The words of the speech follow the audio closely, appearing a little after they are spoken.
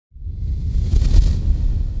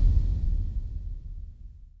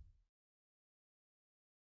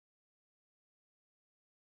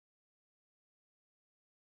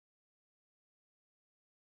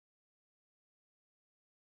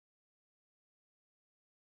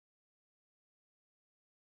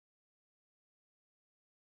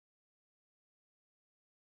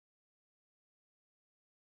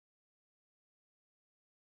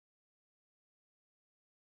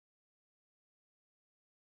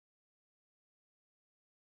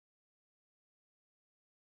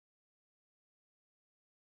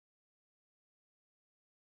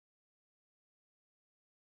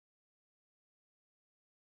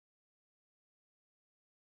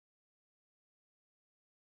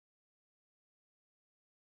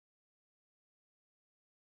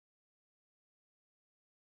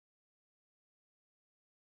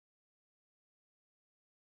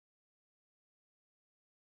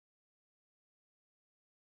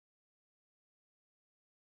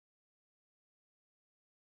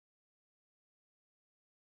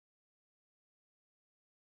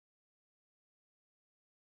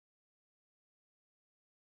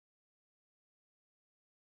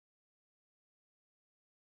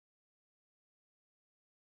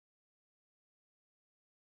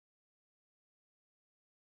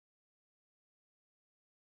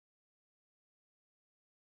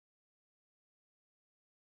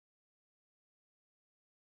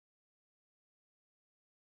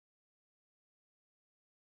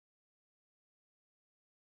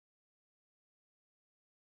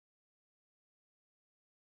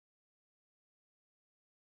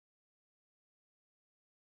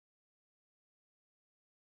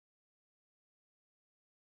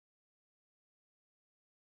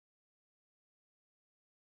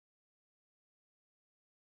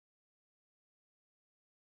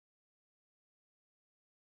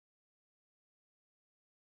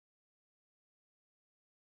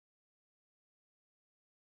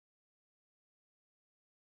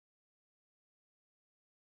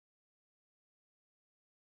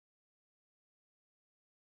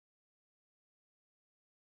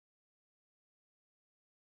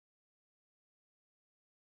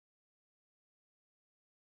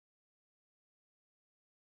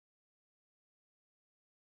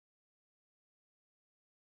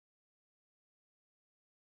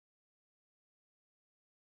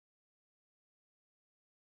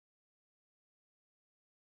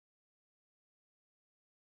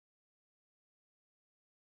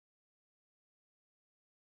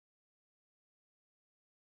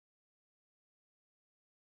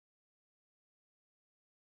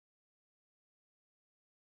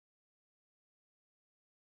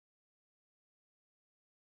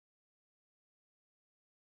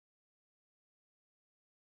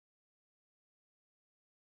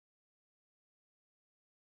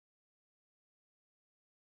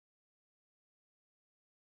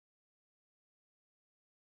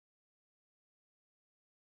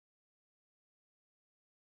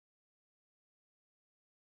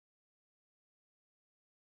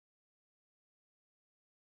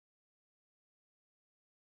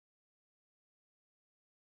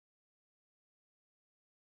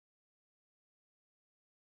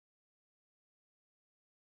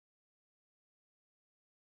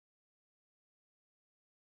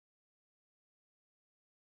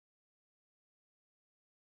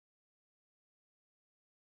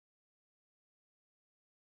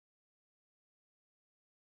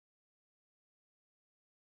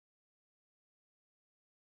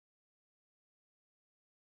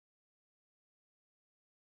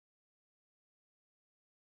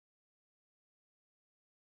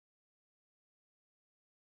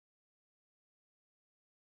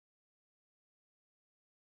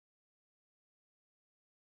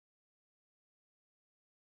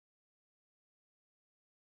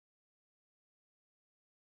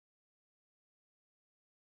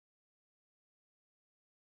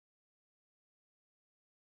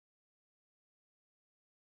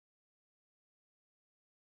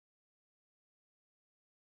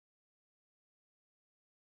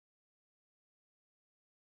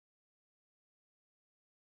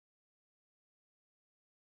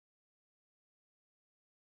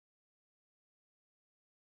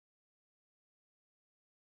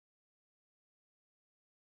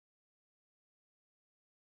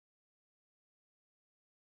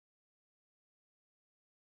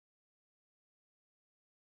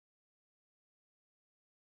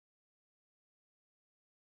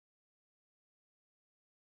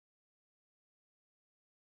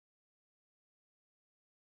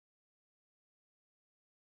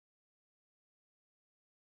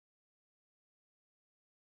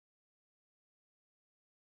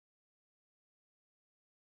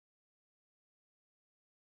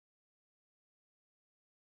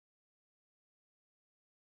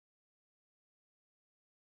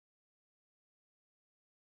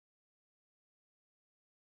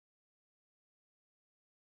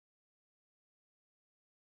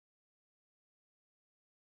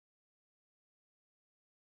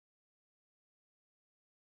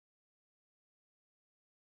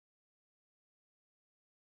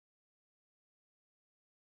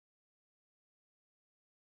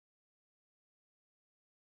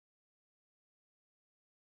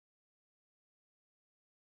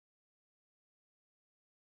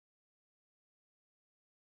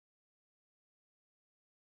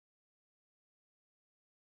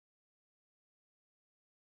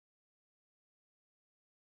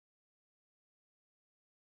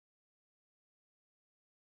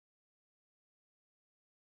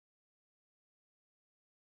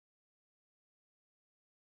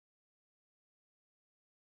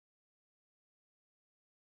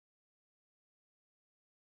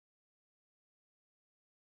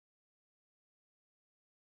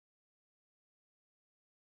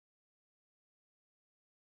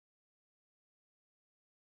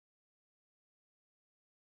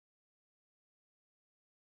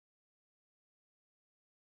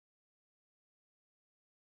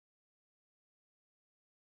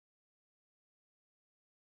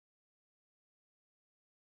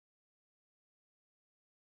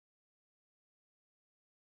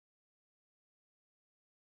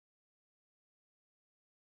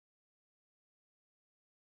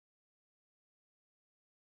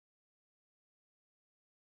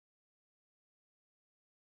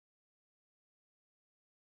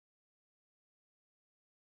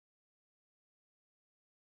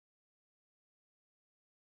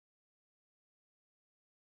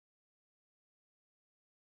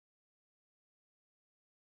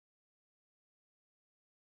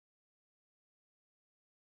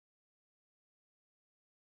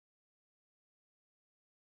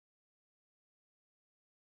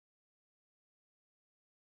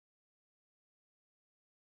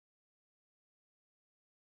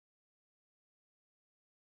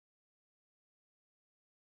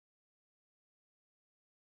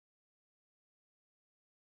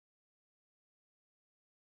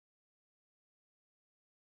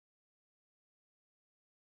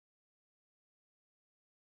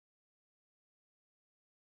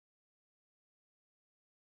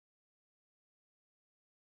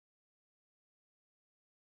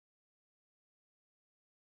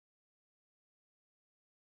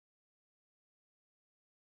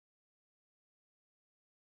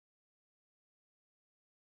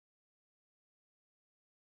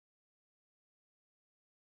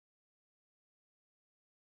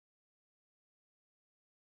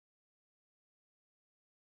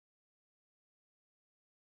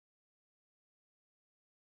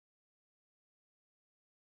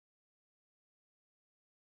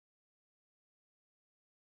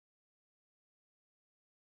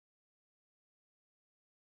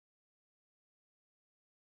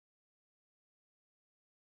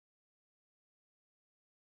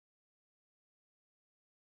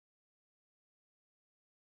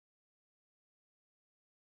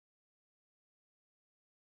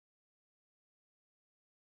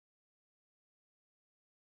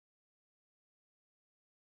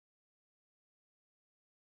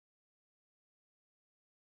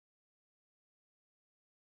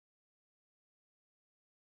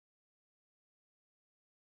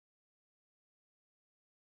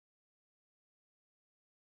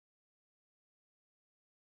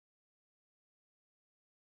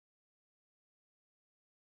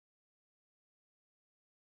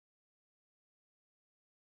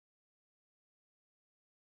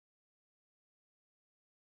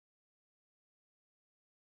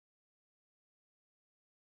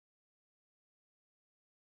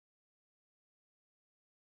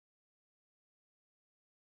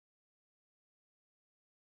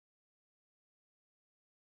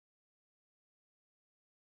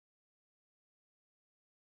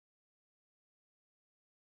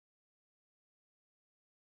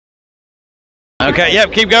Okay,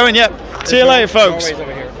 yep, keep going, yep. See you later, folks.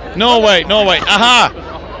 Norway, Norway. Aha!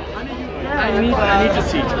 I need to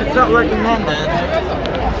see. It's not working on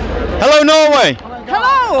Hello, Norway.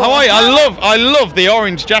 Hello. How are you? I love the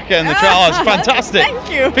orange jacket and the trousers. It's fantastic. Thank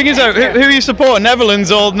you. Thing is, who are you supporting?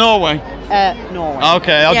 Netherlands or Norway? Norway.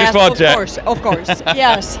 Okay, I'll just watch it. Of course.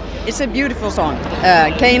 Yes, it's a beautiful song.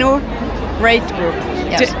 Kano, great group.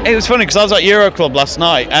 Yes. It was funny because I was at Euroclub last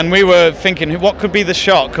night and we were thinking what could be the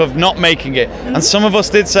shock of not making it, and some of us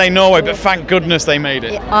did say Norway, but thank goodness they made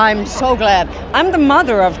it. I'm so glad. I'm the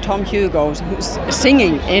mother of Tom Hugo, who's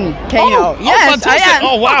singing in Kano. Yes, fantastic. I am.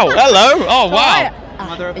 Oh wow, hello. Oh wow.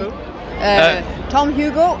 Mother of who? Tom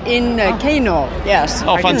Hugo in Kano. Yes.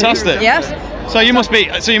 Oh, fantastic. Yes. So you must be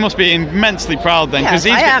immensely proud then, because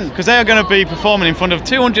Yes, I am. they are going to be performing in front of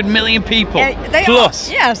 200 million people They plus.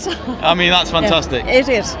 Are, yes. I mean, that's fantastic. It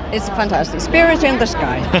is. It's fantastic. Spirit in the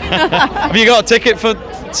sky. Have you got a ticket for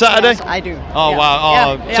Saturday? Yes, I do. Oh Yeah. wow!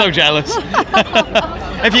 Oh, Yeah. so jealous.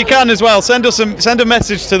 If you can as well, send a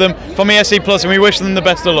message to them from ESCplus, and we wish them the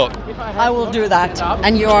best of luck. I will do that.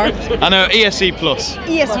 And you are? I know ESCplus.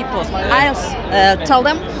 ESCplus. I'll tell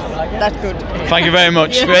them. That's good. Thank you very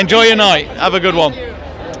much. Enjoy your night. Have a good one.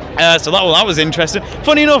 So that was interesting.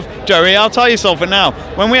 Funny enough, Jerry, I'll tell you something now.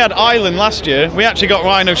 When we had Ireland last year, we actually got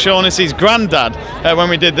Ryan O'Shaughnessy's granddad when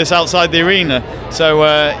we did this outside the arena. So,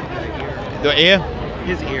 the ear?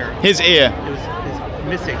 His ear. His ear. It was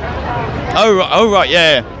missing. Oh right,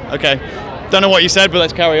 yeah. Okay. Don't know what you said, but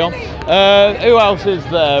let's carry on. Who else is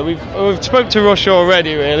there? We've spoke to Russia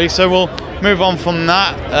already, really. So we'll move on from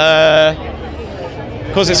that.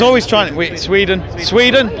 Because it's always trying. Sweden.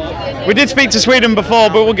 We did speak to Sweden before,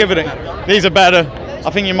 but we'll give it a. These are better. I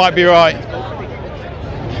think you might be right.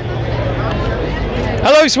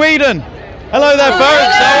 Hello, Sweden. Hello there,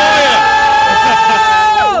 folks.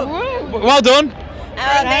 How are you? Well done.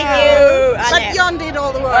 Thank you. But Jon did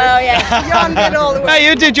all the work. Oh yes, Jon did all the work. Hey,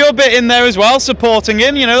 you did your bit in there as well, supporting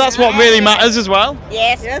him. You know, that's what really matters as well.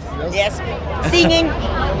 Yes. Singing.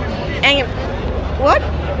 And what?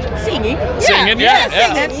 Singing? Singing, yeah.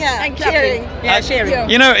 Singing, yeah. And cheering. Yeah, cheering.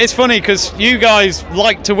 You know, it's funny because you guys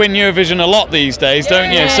like to win Eurovision a lot these days,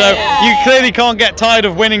 don't you? So you clearly can't get tired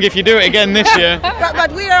of winning if you do it again this year.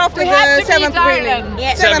 But we are after the seventh winning.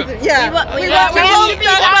 Yes. Seventh, yeah. We want that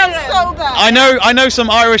one so bad. I know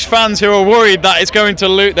some Irish fans who are worried that it's going to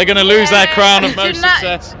they're going to lose their crown of most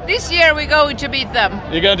success. This year we're going to beat them.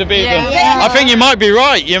 You're going to beat them. Yeah. I think you might be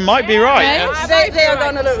right. You might be right. They are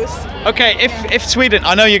going to lose. Okay, if Sweden,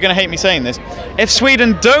 I know you're going to hate me saying this, if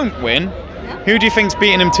Sweden don't win, who do you think's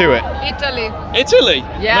beating him to it? Italy. Italy?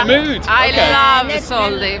 Yeah. Mahmoud? I Okay. love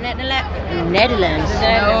Soldi. Netherlands.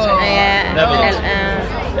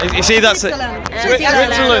 You see, that's it.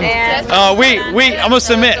 Switzerland. I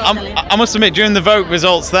must admit, during the vote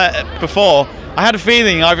results there before, I had a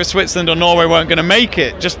feeling either Switzerland or Norway weren't going to make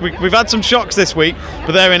it. We've had some shocks this week,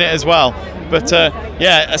 but they're in it as well. But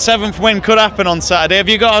yeah, a 7th win could happen on Saturday. Have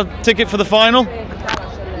you got a ticket for the final?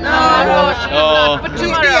 No, but Do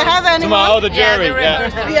you have anyone? Tomorrow, the jury. Yeah,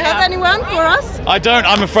 Do you have anyone for us? I don't.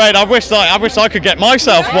 I'm afraid. I wish I could get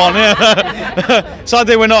myself one. Yeah.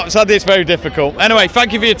 Sadly, we're not. Sadly, it's very difficult. Anyway,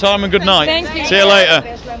 thank you for your time and good night. Thank you. See you later.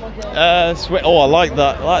 I like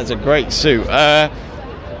that. That is a great suit.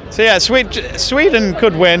 So yeah, Sweden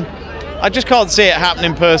could win. I just can't see it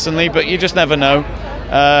happening personally, but you just never know.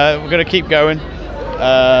 We're going to keep going.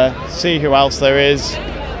 See who else there is.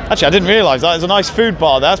 Actually, I didn't realise that. There's a nice food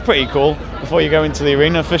bar there. That's pretty cool. Before you go into the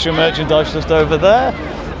arena, official merchandise just over there.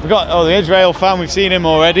 We've got the Israel fan. We've seen him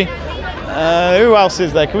already. Who else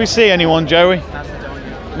is there? Can we see anyone, Joey?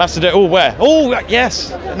 Macedonia. Oh, where? Oh,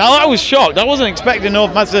 yes. Now I was shocked. I wasn't expecting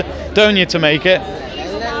North Macedonia to make it.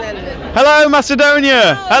 Hello,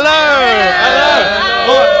 Macedonia. Hello.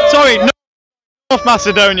 Oh, sorry, North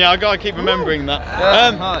Macedonia. I gotta keep remembering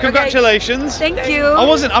that. Congratulations. Thank you.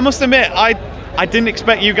 I must admit, I didn't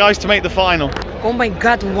expect you guys to make the final. Oh my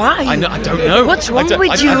God, why? I don't know. What's wrong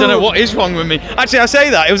with you? I don't know what is wrong with me. Actually, I say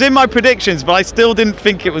that. It was in my predictions, but I still didn't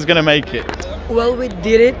think it was going to make it. Well, we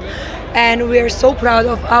did it, and we are so proud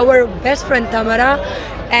of our best friend Tamara,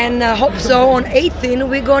 and hope so on 18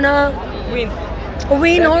 we're gonna win,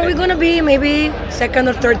 or we're gonna be maybe 2nd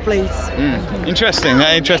or 3rd place. Interesting.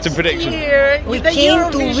 Interesting prediction. We came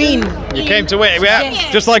to win. You came to win. Yeah,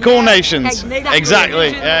 just like all nations.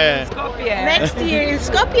 Exactly. Yeah. Next year in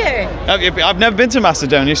Skopje. I've never been to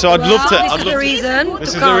Macedonia, so I'd love to. This is the reason.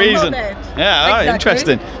 This is the reason. Yeah, all right,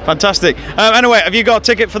 interesting, fantastic. Anyway, have you got a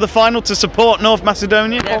ticket for the final to support North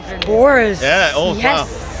Macedonia? Of course. Yeah. Oh, yes. wow.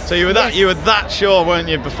 So you were that sure, weren't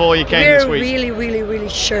you, before you came this week? We're really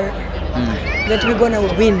sure that we're gonna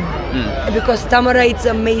win. because Tamara is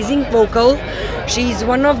amazing vocal. She's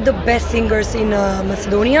one of the best singers in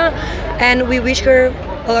Macedonia, and we wish her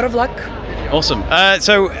a lot of luck. Awesome.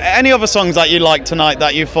 So, any other songs that you liked tonight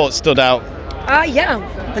that you thought stood out? Yeah,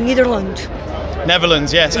 the Netherlands.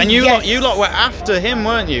 Netherlands, yes. And you lot were after him,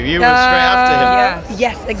 weren't you? You were straight after him.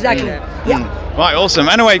 Yes, exactly. Yeah. Right, awesome.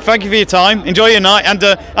 Anyway, thank you for your time. Enjoy your night. And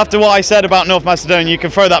after what I said about North Macedonia, you can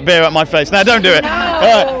throw that beer at my face. No, don't do it.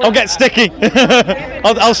 I'll get sticky.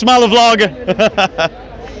 I'll smell of lager.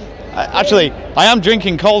 Actually, I am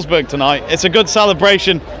drinking Carlsberg tonight. It's a good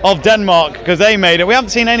celebration of Denmark because they made it. We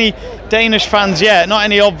haven't seen any Danish fans yet, not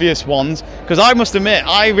any obvious ones, because I must admit,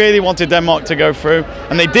 I really wanted Denmark to go through,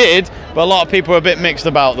 and they did, but a lot of people are a bit mixed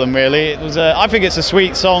about them, really. It was, I think it's a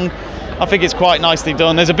sweet song. I think it's quite nicely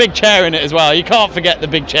done. There's a big chair in it as well. You can't forget the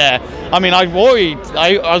big chair. I mean, I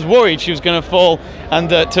was worried she was going to fall and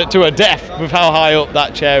to her death with how high up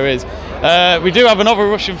that chair is. We do have another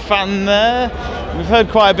Russian fan there. We've heard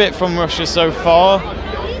quite a bit from Russia so far.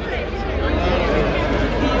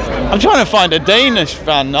 I'm trying to find a Danish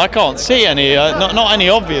fan. I can't see any, not any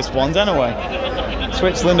obvious ones anyway.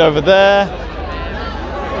 Switzerland over there.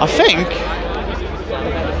 I think,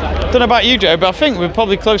 don't know about you, Joe, but I think we're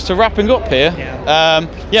probably close to wrapping up here.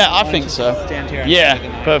 Yeah, I think so.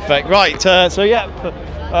 Yeah, perfect. Right, so yeah.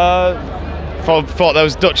 Thought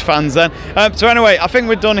those Dutch fans then. So anyway, I think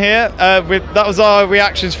we're done here. That was our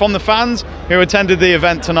reactions from the fans who attended the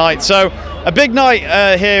event tonight. So a big night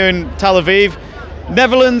here in Tel Aviv.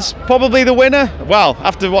 Netherlands probably the winner. Well,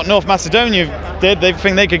 after what North Macedonia did, they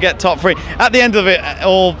think they could get top 3. At the end of it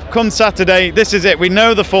all, come Saturday, this is it. We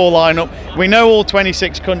know the full lineup. We know all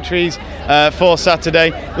 26 countries for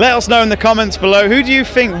Saturday. Let us know in the comments below, who do you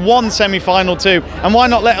think won semi-final 2? And why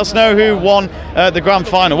not let us know who won the grand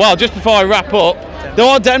final? Well, just before I wrap up, there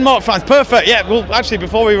are Denmark fans. Perfect. Yeah, well, actually,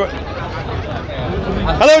 before we...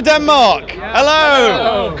 Hello, Denmark.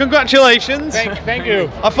 Hello. Congratulations. Thank you.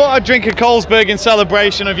 I thought I'd drink a Carlsberg in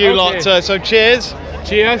celebration of you lot. So cheers.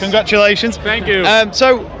 Cheers. Congratulations. Thank you.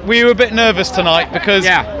 So we were a bit nervous tonight because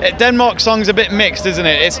Denmark's song's a bit mixed, isn't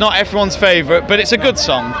it? It's not everyone's favourite, but it's a good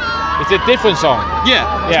song. It's a different song.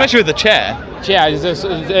 Yeah, especially with the chair. Yeah,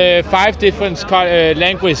 it's 5 different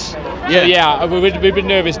languages. Yeah, we've been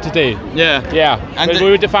nervous today. Yeah. Yeah. And but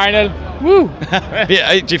we're at the final. Woo!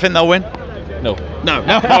 Yeah, do you think they'll win? No. No.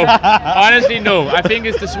 Honestly, no. I think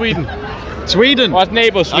it's the Sweden. Sweden? What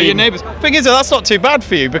neighbours? Sweden. Oh, your neighbours. Thing is, that's not too bad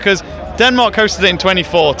for you because Denmark hosted it in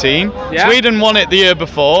 2014. Yeah. Sweden won it the year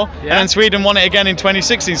before, and then Sweden won it again in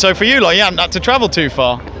 2016. So for you, like, you haven't had to travel too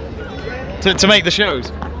far to make the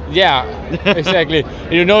shows. Yeah, exactly.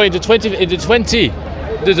 You know, in the 20,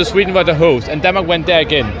 the Sweden was the host, and Denmark went there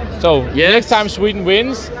again. So next time Sweden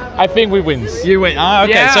wins, I think we win. You win. Ah,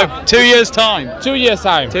 okay. Yeah. So 2 years time. 2 years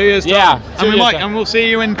time. 2 years time. Yeah. And we'll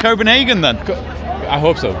see you in Copenhagen then. I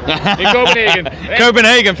hope so. In Copenhagen.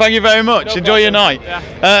 Copenhagen. Thank you very much. Enjoy your night.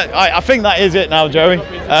 Yeah. I think that is it now, Joey.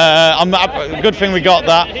 Good thing we got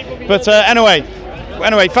that. But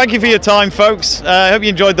anyway, thank you for your time, folks. I hope you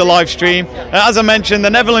enjoyed the live stream. As I mentioned, the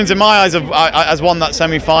Netherlands, in my eyes, has won that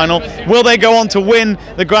semi-final. Will they go on to win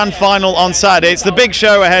the grand final on Saturday? It's the big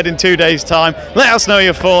show ahead in 2 days' time. Let us know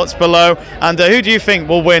your thoughts below. And who do you think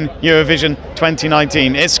will win Eurovision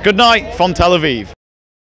 2019? It's good night from Tel Aviv.